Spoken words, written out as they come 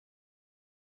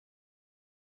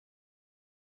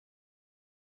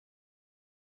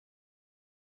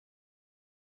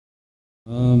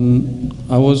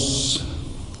I was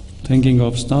thinking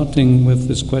of starting with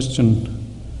this question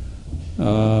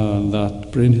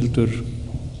that Brynhildur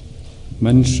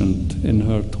mentioned in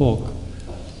her talk,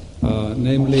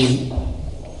 namely,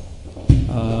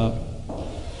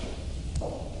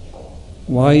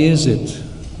 why is it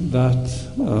that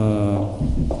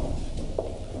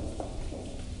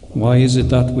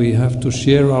we have to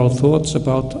share our thoughts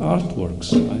about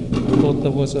artworks? I thought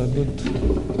that was a good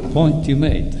point you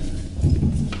made.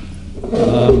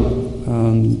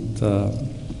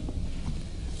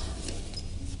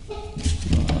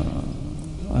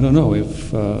 I don't know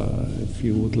if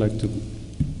you would like to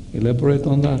elaborate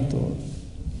on that, or.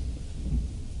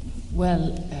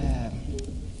 Well,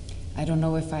 I don't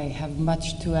know if I have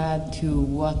much to add to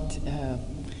what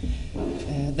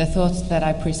the thoughts that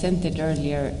I presented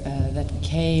earlier that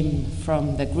came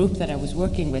from the group that I was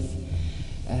working with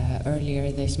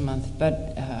earlier this month,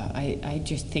 but I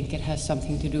just think it has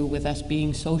something to do with us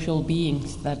being social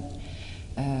beings, that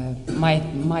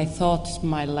my thoughts,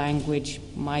 my language,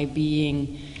 my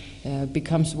being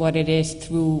becomes what it is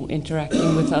through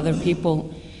interacting with other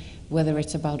people, whether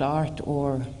it's about art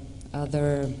or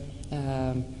other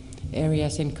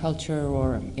areas in culture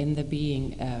or in the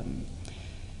being.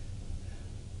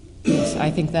 Yes, I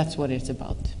think that's what it's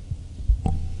about.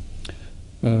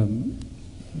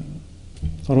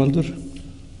 Þorvaldur?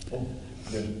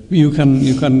 You can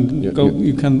go.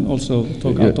 You can also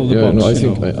talk out of the box. No, I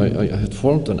think I had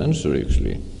formed an answer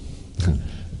actually,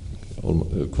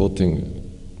 quoting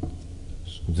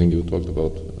something you talked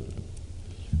about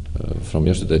from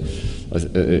yesterday.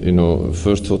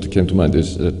 First thought that came to mind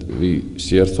is that we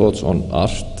share thoughts on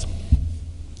art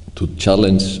to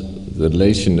challenge the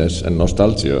laziness and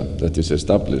nostalgia that is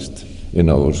established in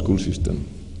our school system.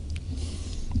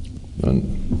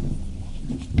 And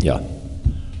yeah,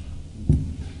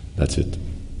 that's it.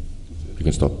 You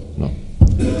can stop now.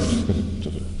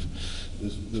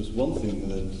 There's one thing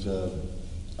that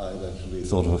I've actually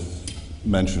thought of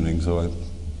mentioning, so I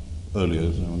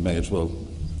may as well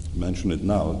mention it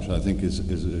now, which I think is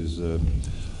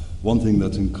one thing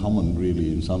that's in common,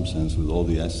 really, in some sense, with all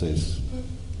the essays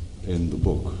in the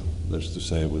book. That's to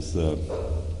say, with the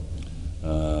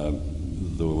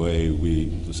way we,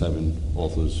 the 7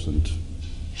 authors and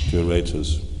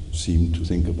curators, seem to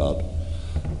think about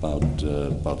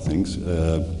things,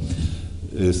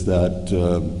 is that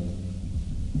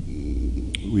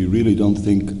we really don't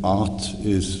think art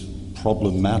is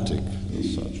problematic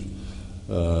as such.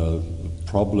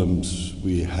 Problems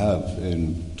we have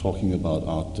in talking about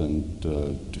art and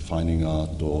defining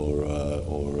art, or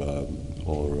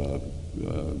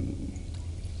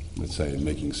let's say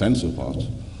making sense of art,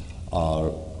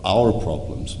 are our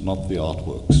problems, not the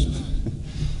artworks.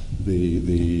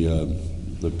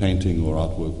 The painting or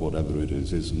artwork, whatever it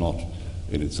is not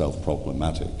in itself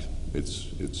problematic. It's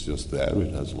just there.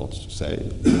 It has lots to say.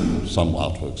 Some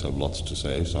artworks have lots to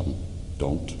say, some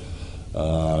don't.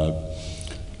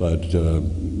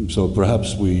 So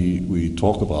perhaps we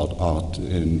talk about art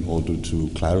in order to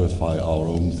clarify our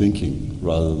own thinking,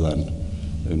 rather than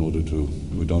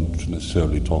we don't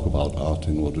necessarily talk about art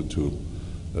in order to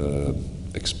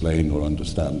explain or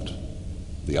understand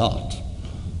the art.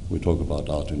 We talk about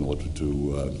art in order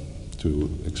to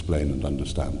explain and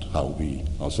understand how we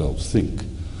ourselves think.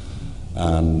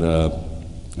 And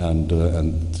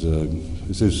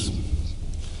this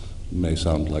may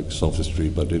sound like sophistry,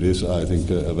 but it is, I think,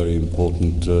 a very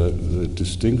important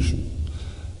distinction.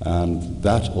 And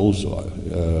that also,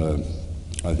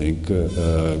 I think,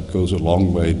 goes a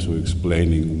long way to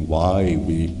explaining why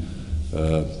we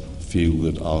feel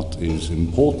that art is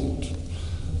important,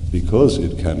 because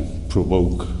it can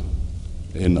provoke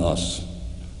in us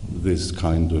this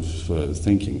kind of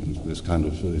thinking, this kind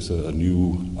of a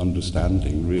new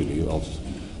understanding, really, of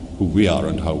who we are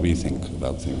and how we think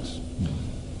about things.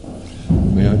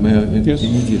 May I yes.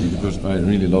 Immediately, because I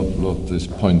really love this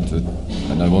point,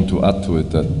 and I want to add to it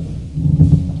that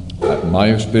my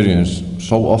experience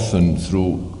so often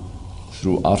through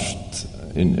art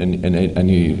in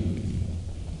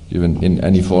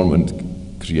any form and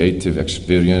creative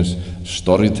experience,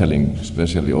 storytelling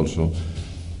especially also,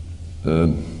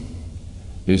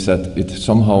 is that it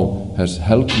somehow has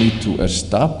helped me to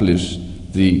establish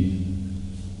the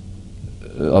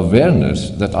awareness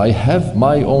that I have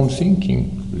my own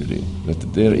thinking, really,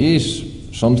 that there is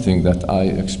something that I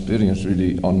experience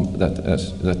really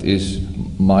that is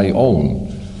my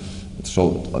own.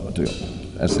 So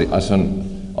as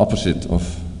an opposite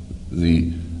of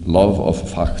the love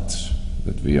of facts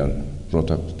that we are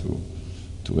brought up to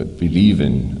believe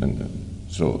in, and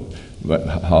so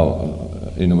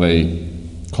how in a way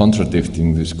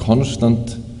contradicting this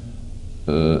constant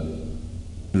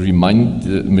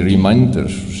reminder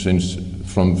since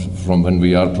from when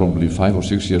we are probably 5 or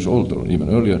 6 years old or even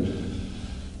earlier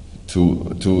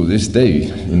to this day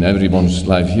in everyone's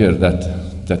life here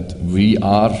that we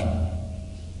are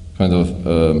kind of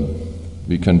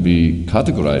we can be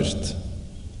categorized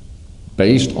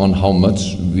based on how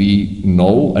much we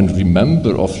know and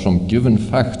remember of some given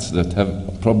facts that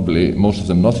have probably most of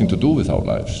them nothing to do with our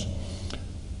lives.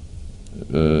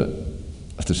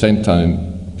 At the same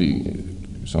time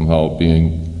somehow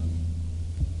being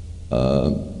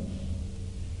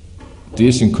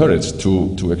disencouraged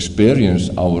to experience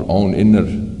our own inner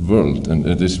world, and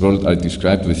this world I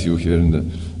described with you here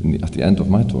at the end of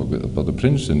my talk about the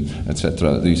prince and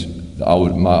etc. These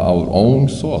our own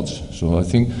thoughts. So I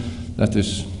think that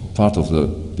is part of the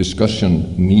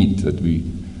discussion need, that we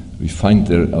find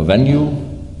there a venue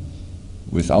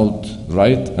without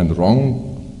right and wrong,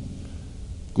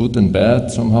 good and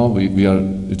bad. Somehow we are.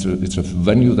 It's a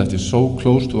venue that is so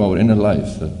close to our inner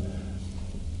life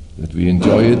that we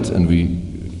enjoy it and we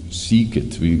seek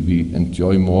it. We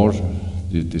enjoy more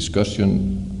the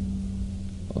discussion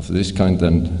of this kind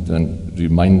than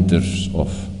reminders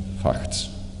of facts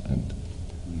and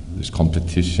this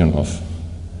competition of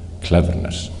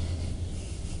cleverness.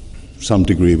 To some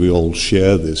degree, we all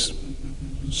share this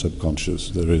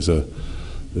subconscious. There is a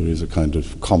kind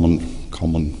of common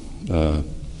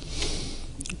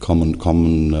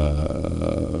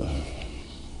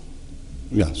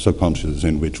subconscious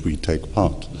in which we take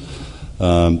part.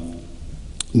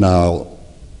 Now,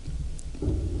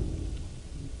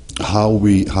 how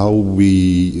we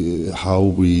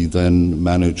then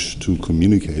manage to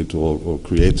communicate or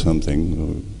create something,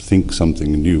 or think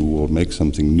something new, or make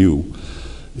something new,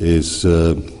 is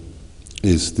the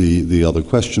other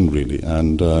question, really.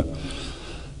 And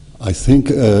I think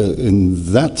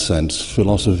in that sense,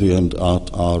 philosophy and art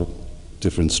are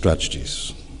different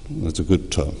strategies. That's a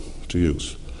good term to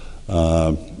use.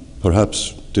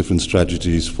 Perhaps different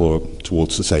strategies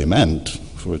towards the same end,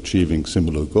 for achieving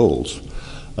similar goals,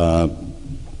 but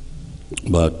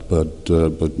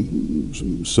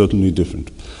certainly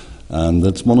different. And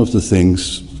that's one of the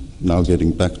things, now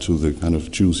getting back to the kind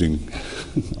of choosing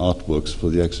artworks for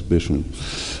the exhibition,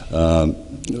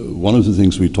 one of the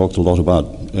things we talked a lot about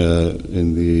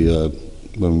when we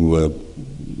were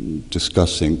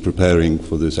preparing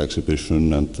for this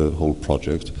exhibition and the whole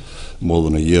project, more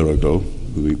than a year ago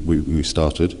we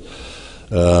started,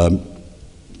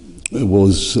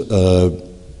 was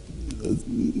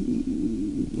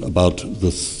about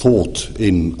the thought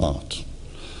in art.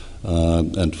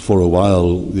 And for a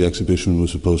while the exhibition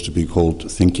was supposed to be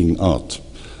called Thinking Art,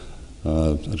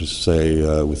 that is to say,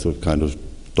 with a kind of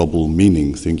double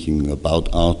meaning, thinking about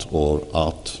art or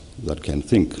art that can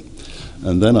think.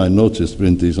 And then I noticed,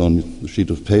 Brintis, on the sheet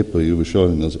of paper you were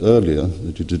showing us earlier,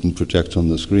 that you didn't project on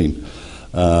the screen,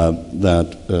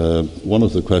 that one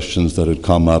of the questions that had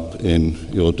come up in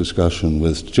your discussion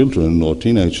with children or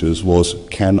teenagers was,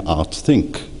 can art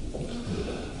think?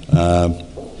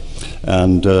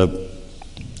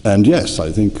 And yes,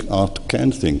 I think art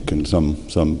can think in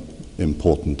some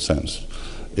important sense.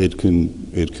 It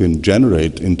can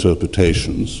generate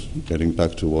interpretations, getting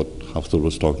back to what Hafthor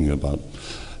was talking about,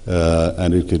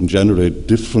 and it can generate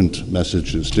different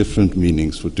messages, different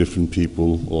meanings for different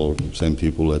people or same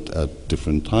people at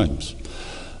different times.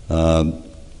 I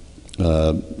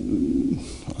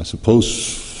suppose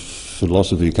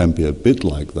philosophy can be a bit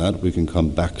like that. We can come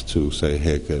back to, say,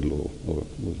 Hegel or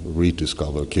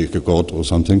rediscover Kierkegaard or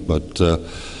something, but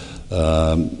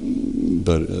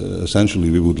essentially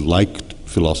we would like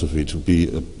philosophy to be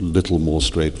a little more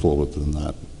straightforward than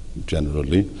that,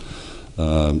 generally.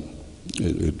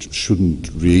 It shouldn't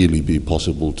really be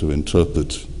possible to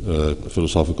interpret a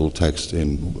philosophical text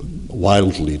in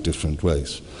wildly different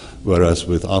ways, whereas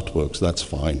with artworks, that's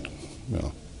fine.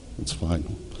 Yeah, it's fine.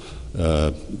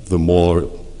 The more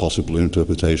possible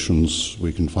interpretations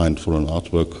we can find for an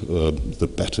artwork, the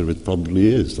better it probably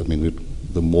is. I mean,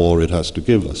 the more it has to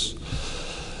give us.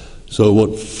 So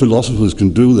what philosophers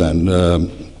can do then,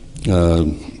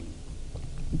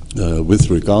 with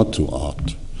regard to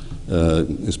art,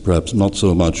 is perhaps not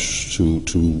so much to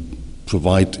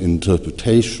provide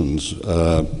interpretations.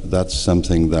 That's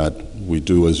something that we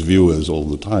do as viewers all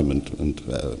the time, and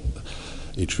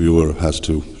each viewer has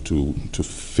to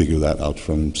figure that out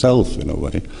for himself in a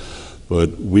way.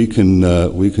 But we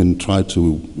can try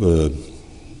to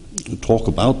talk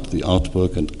about the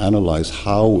artwork and analyze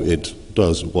how it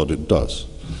does what it does.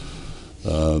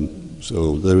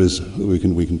 So we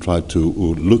can try to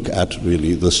look at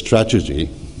really the strategy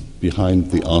behind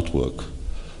the artwork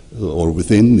or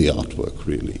within the artwork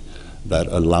really, that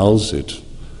allows it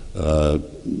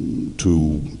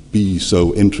to be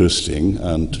so interesting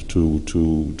and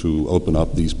to open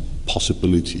up these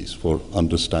possibilities for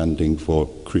understanding, for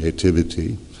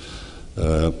creativity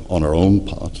on our own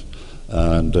part.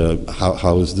 And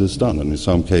how is this done? And in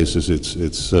some cases,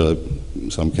 it's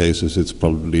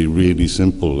probably really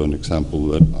simple. An example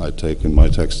that I take in my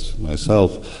text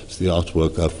myself is the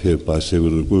artwork up here by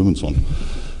Sigurður Guðmundsson.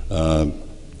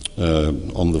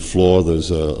 On the floor,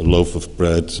 there's a loaf of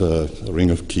bread, a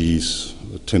ring of keys,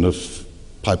 a tin of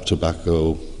pipe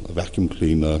tobacco, a vacuum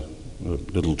cleaner, a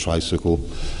little tricycle,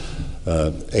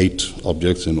 8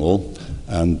 objects in all.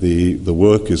 And the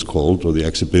work is called, or the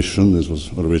exhibition, this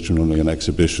was originally an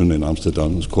exhibition in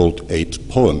Amsterdam, was called 8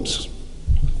 Poems.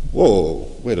 Whoa,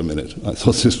 wait a minute. I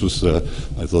thought this was a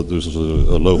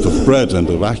loaf of bread and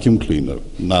a vacuum cleaner.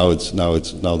 Now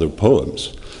they're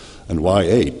poems. And why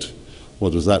 8?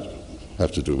 What does that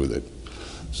have to do with it?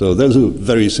 So there's a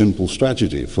very simple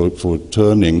strategy for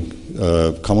turning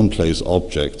commonplace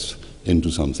objects into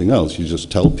something else. You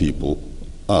just tell people,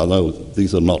 no,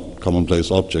 these are not commonplace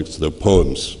objects, they're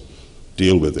poems.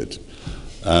 Deal with it.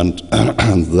 And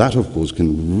that, of course,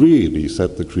 can really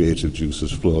set the creative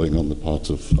juices flowing on the part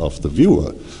of the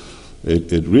viewer.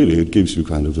 It really gives you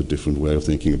kind of a different way of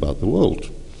thinking about the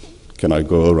world. Can I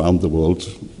go around the world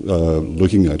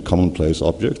looking at commonplace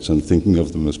objects and thinking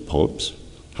of them as poems?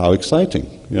 How exciting,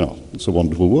 it's a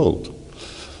wonderful world.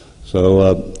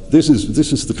 So this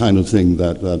is the kind of thing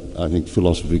that I think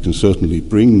philosophy can certainly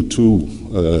bring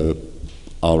to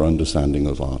our understanding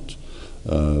of art.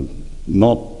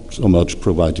 Not so much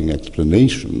providing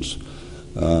explanations,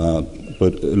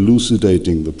 but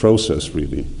elucidating the process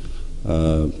really,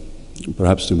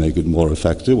 perhaps to make it more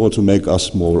effective or to make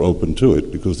us more open to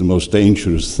it, because the most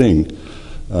dangerous thing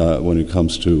when it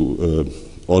comes to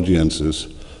audiences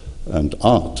and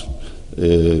art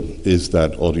is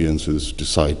that audiences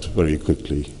decide very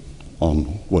quickly on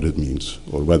what it means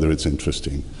or whether it's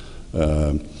interesting,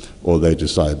 or they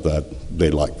decide that they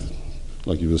like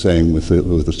you were saying with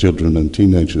the children and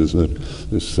teenagers, that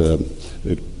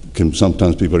it can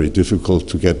sometimes be very difficult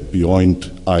to get beyond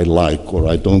I like or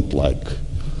I don't like,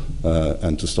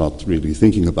 and to start really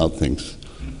thinking about things.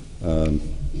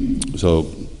 So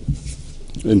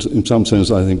in some sense,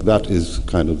 I think that is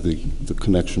kind of the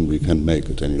connection we can make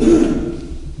at any rate.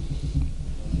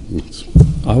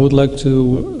 I would like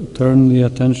to turn the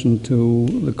attention to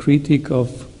the critique of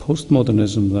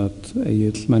postmodernism that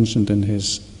Egill mentioned in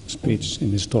his speech,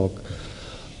 in his talk.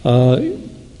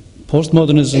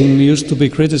 Postmodernism used to be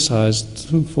criticized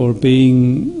for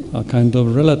being a kind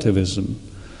of relativism,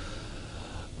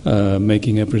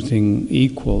 making everything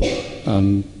equal,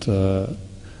 and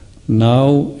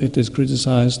now it is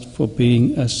criticized for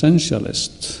being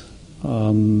essentialist.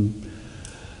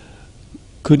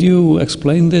 Could you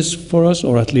explain this for us,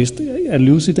 or at least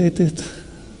elucidate it,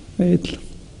 Egill?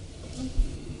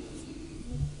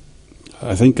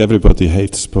 I think everybody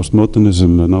hates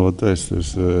postmodernism nowadays.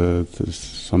 There's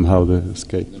somehow the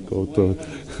scapegoat.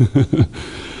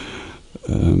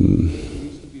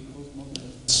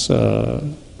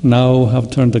 Now have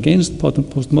turned against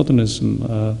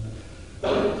postmodernism.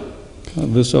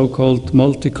 The so-called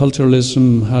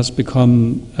multiculturalism has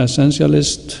become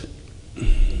essentialist,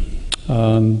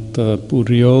 and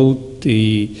Bourriaud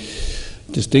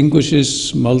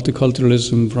distinguishes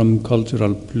multiculturalism from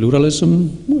cultural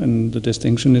pluralism, and the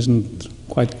distinction isn't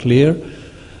quite clear.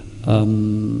 My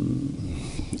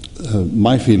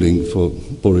feeling for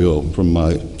Bourriaud, from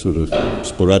my sort of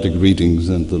sporadic readings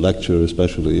and the lecture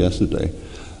especially yesterday,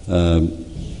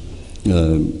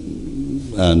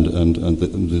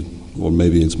 or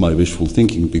maybe it's my wishful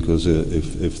thinking, because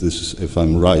if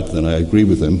I'm right, then I agree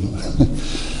with him,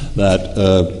 that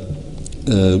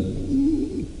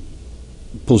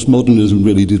postmodernism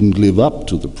really didn't live up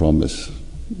to the promise,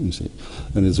 you see.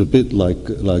 And it's a bit like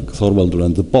Thorvaldur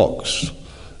and the box.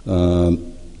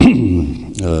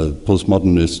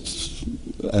 Postmodernists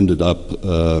ended up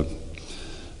or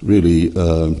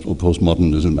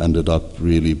postmodernism ended up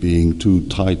really being too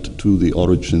tight to the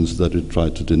origins that it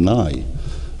tried to deny.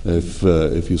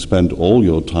 If you spend all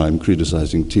your time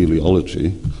criticizing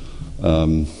teleology,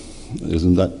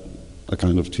 isn't that a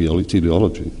kind of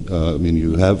teleology? I mean,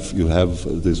 you have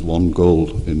this one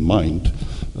goal in mind,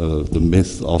 the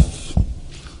myth of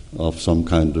some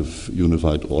kind of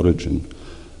unified origin,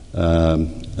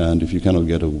 and if you cannot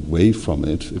get away from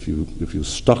it, if you're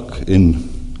stuck in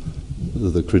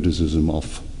the criticism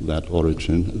of that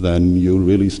origin, then you're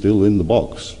really still in the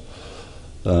box.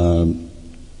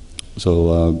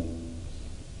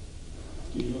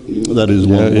 That is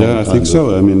one. Yeah, I think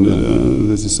so. I mean,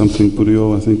 this is something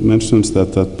Bourdieu, I think, mentions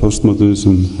that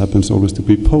postmodernism happens always to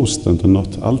be post and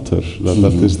not alter.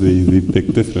 That is the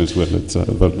big difference. Well, it's a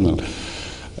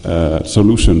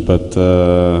solution, but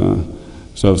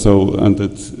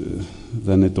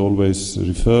then it always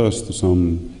refers to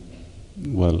some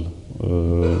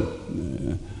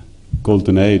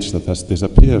golden age that has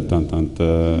disappeared,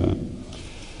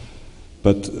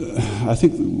 but I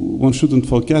think one shouldn't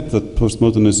forget that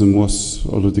postmodernism was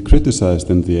already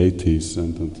criticized in the 80s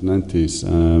and 90s,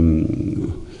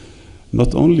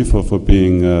 not only for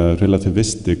being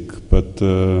relativistic,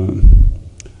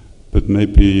 but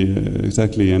maybe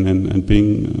exactly and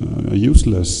being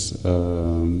useless,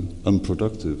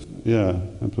 unproductive. Yeah,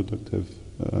 unproductive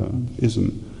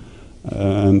ism,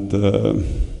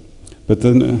 but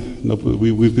then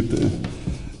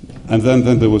and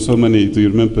then there were so many. Do you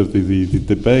remember the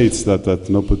debates that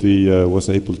nobody was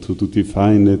able to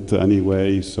define it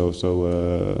anyway? So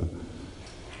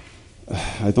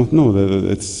I don't know.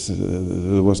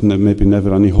 There was maybe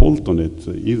never any hold on it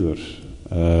either.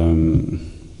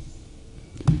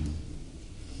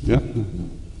 Yeah.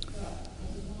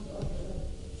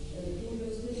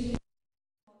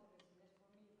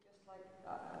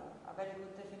 A very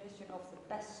good definition of the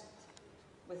best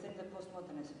within the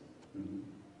postmodernism.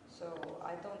 So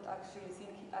I don't actually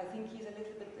think, I think he's a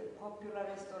little bit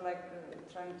popularist or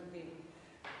trying to be,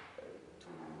 to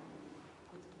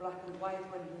put it black and white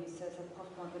when he says that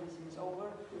postmodernism is over.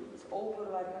 It's over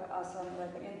as an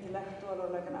intellectual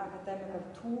or an academic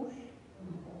tool,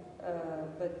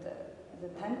 but the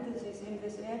tendencies in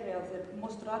this area of the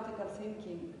most radical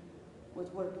thinking,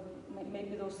 which were,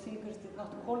 maybe those thinkers did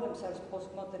not call themselves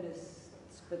postmodernists,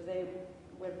 but they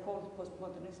were called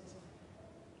postmodernists.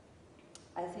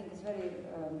 I think it's very,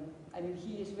 I mean,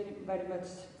 he is very, very much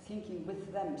thinking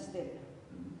with them still.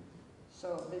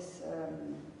 So this,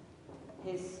 I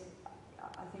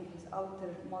think his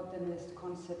outer modernist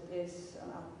concept is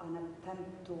an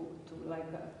attempt to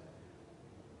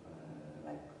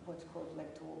what's called, to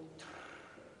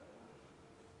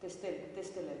distillate the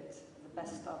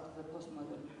best out of the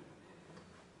postmodern.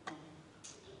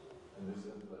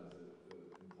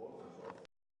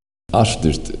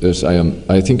 Artist, as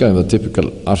I think I'm a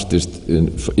typical artist,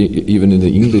 even in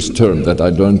the English term that I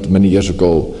learned many years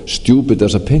ago, stupid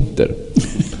as a painter,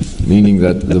 meaning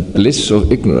that the bliss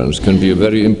of ignorance can be a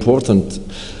very important,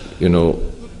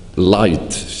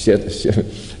 light shed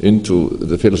into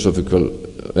the philosophical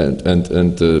and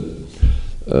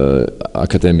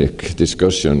academic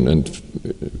discussion and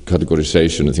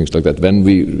categorization and things like that. When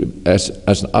we, as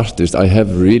an artist, I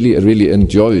have really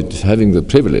enjoyed having the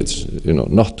privilege,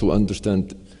 not to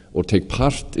understand or take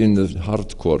part in the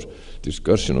hardcore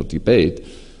discussion or debate,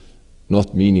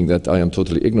 not meaning that I am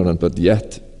totally ignorant, but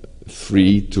yet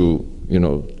free to,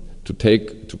 to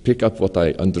pick up what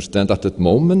I understand at that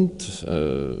moment,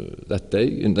 that day,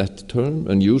 in that term,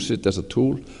 and use it as a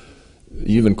tool.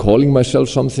 Even calling myself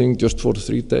something just for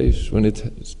 3 days, when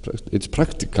it's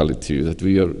practicality that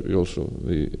we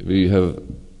have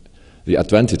the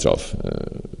advantage of.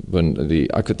 When the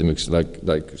academics,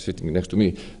 like sitting next to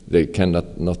me, they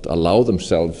cannot not allow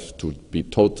themselves to be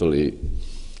totally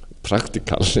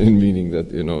practical, in meaning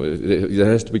that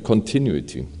there has to be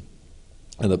continuity.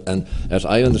 And as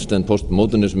I understand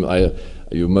postmodernism,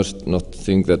 you must not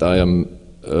think that I am.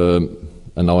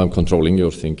 And now I'm controlling your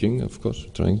thinking, of course,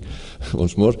 trying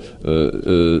once more,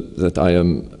 that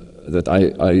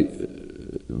I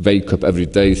wake up every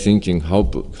day thinking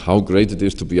how great it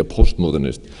is to be a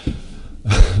postmodernist.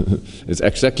 It's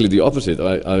exactly the opposite.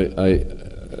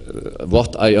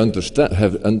 What I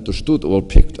have understood or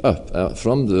picked up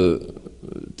from the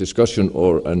discussion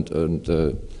and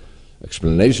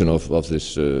explanation of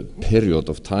this period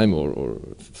of time or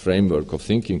framework of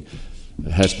thinking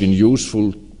has been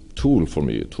useful tool for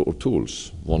me, or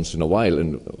tools, once in a while.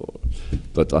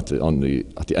 But at the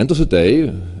end of the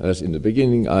day, as in the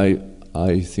beginning, I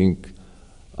think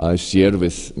I share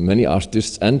with many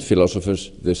artists and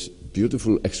philosophers this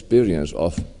beautiful experience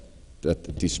of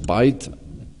that despite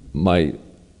my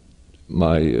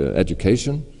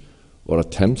education or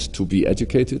attempts to be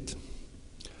educated,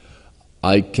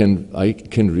 I can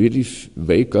really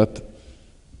wake up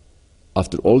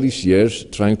after all these years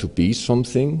trying to be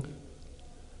something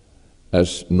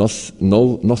as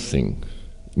nothing,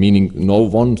 meaning no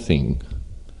one thing,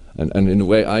 and in a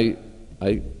way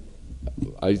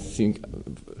I think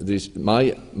this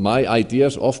my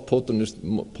ideas of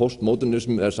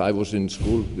postmodernism as I was in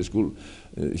school, the school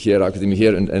here, academy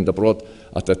here and abroad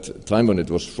at that time when it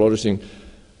was flourishing,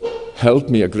 helped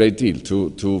me a great deal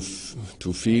to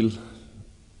feel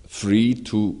free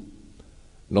to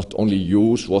not only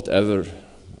use whatever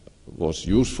was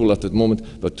useful at that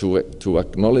moment, but to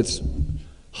acknowledge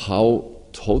how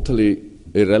totally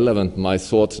irrelevant my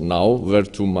thoughts now were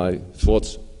to my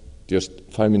thoughts just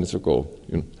 5 minutes ago.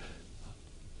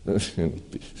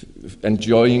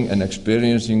 Enjoying and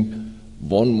experiencing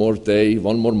one more day,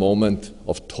 one more moment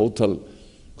of total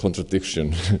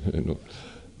contradiction,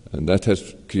 and that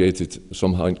has created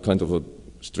somehow kind of a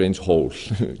strange hole.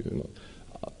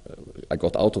 I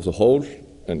got out of the hole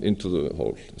and into the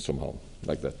hole somehow,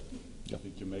 like that. I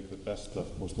think you make the best of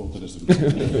postmodernism.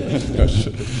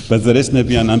 But there is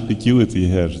maybe an ambiguity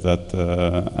here that,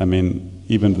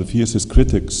 even the fiercest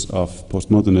critics of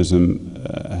postmodernism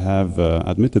have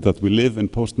admitted that we live in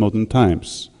postmodern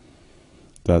times,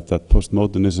 that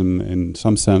postmodernism in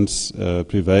some sense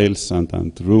prevails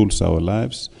and rules our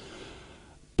lives,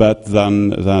 but then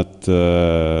that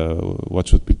what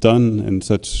should be done in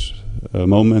such a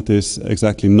moment is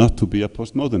exactly not to be a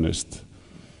postmodernist.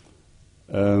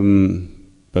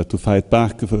 But to fight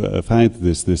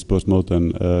this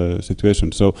postmodern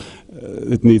situation. So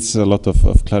it needs a lot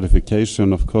of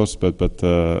clarification, of course, but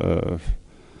I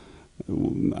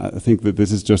think that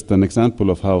this is just an example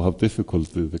of how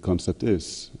difficult the concept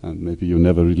is, and maybe you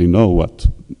never really know what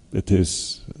it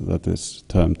is that is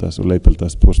termed as or labeled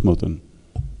as postmodern.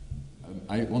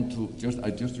 I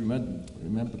just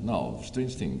remember now a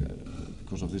strange thing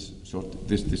because of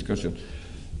this discussion.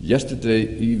 Yesterday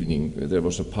evening, there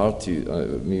was a party,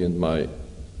 me and my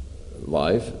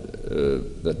wife,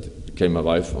 that became my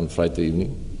wife on Friday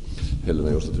evening.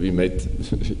 We made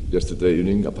yesterday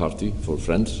evening a party for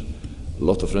friends, a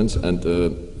lot of friends and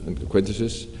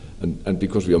acquaintances, and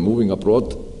because we are moving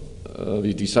abroad,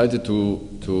 we decided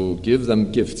to give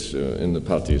them gifts in the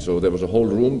party. So there was a whole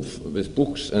room with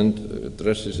books and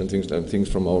dresses and things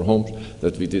from our homes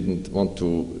that we didn't want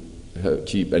to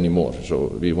keep anymore, so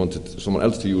we wanted someone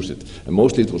else to use it, and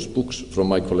mostly it was books from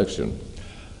my collection.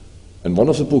 And one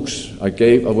of the books I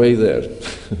gave away there.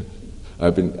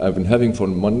 I've been having for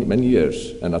many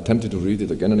years, and attempted to read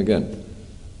it again and again.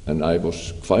 And I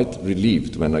was quite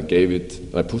relieved when I gave it.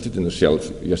 I put it in the shelf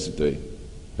yesterday,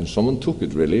 and someone took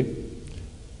it. Really,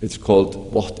 it's called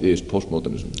 "What is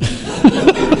Postmodernism?"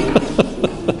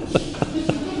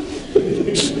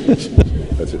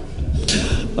 That's it.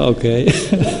 Okay.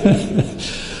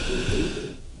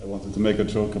 I wanted to make a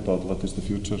joke about what is the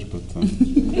future, but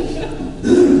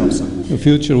the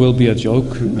future will be a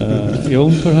joke.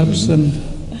 Jón, perhaps? And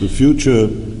the future,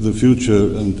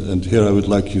 and here I would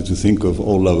like you to think of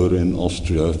Ólafur in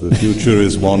Austria. The future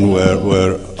is one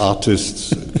where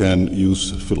artists can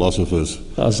use philosophers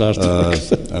as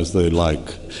they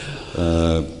like.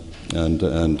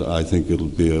 And I think it'll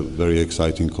be a very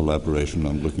exciting collaboration.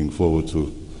 I'm looking forward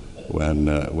to when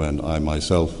I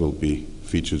myself will be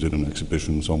featured in an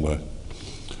exhibition somewhere,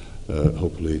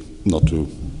 hopefully not too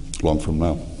long from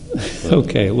now.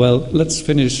 Okay, well, let's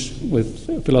finish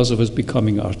with philosophers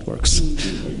becoming artworks.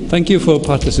 Thank you for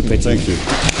participating. Thank you.